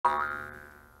Itu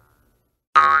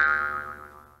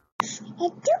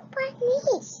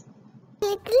bunnies.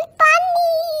 Itu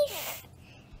bunnies.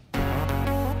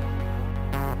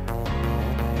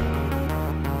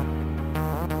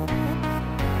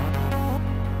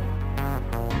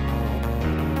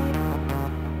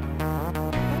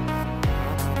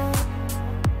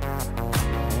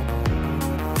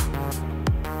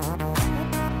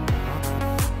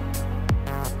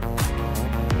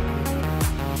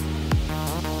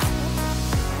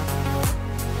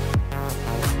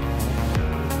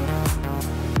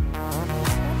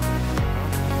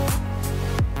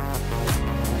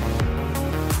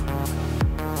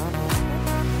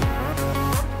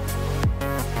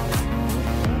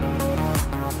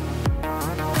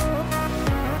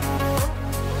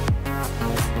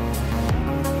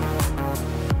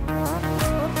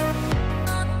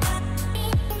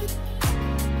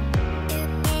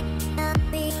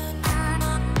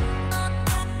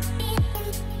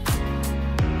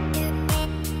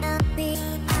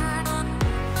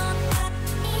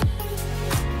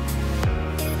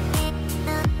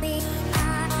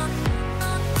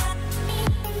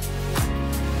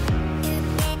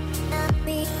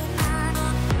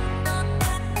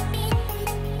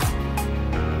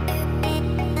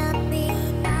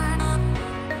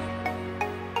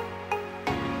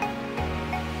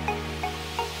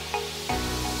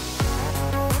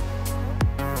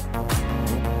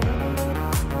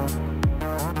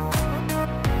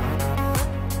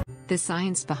 The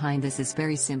science behind this is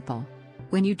very simple.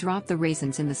 When you drop the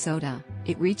raisins in the soda,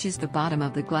 it reaches the bottom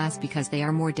of the glass because they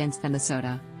are more dense than the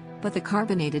soda. But the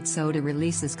carbonated soda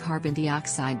releases carbon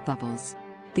dioxide bubbles.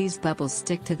 These bubbles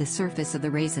stick to the surface of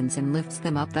the raisins and lifts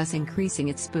them up, thus increasing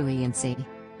its buoyancy.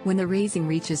 When the raisin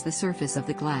reaches the surface of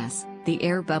the glass, the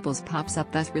air bubbles pops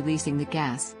up, thus releasing the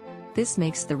gas. This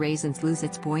makes the raisins lose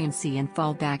its buoyancy and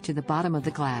fall back to the bottom of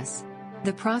the glass.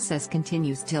 The process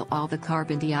continues till all the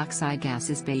carbon dioxide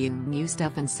gas is used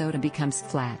up and soda becomes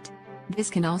flat. This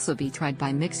can also be tried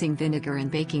by mixing vinegar and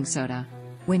baking soda.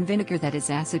 When vinegar that is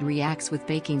acid reacts with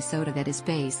baking soda that is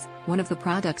base, one of the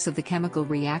products of the chemical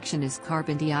reaction is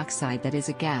carbon dioxide that is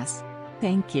a gas.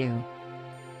 Thank you.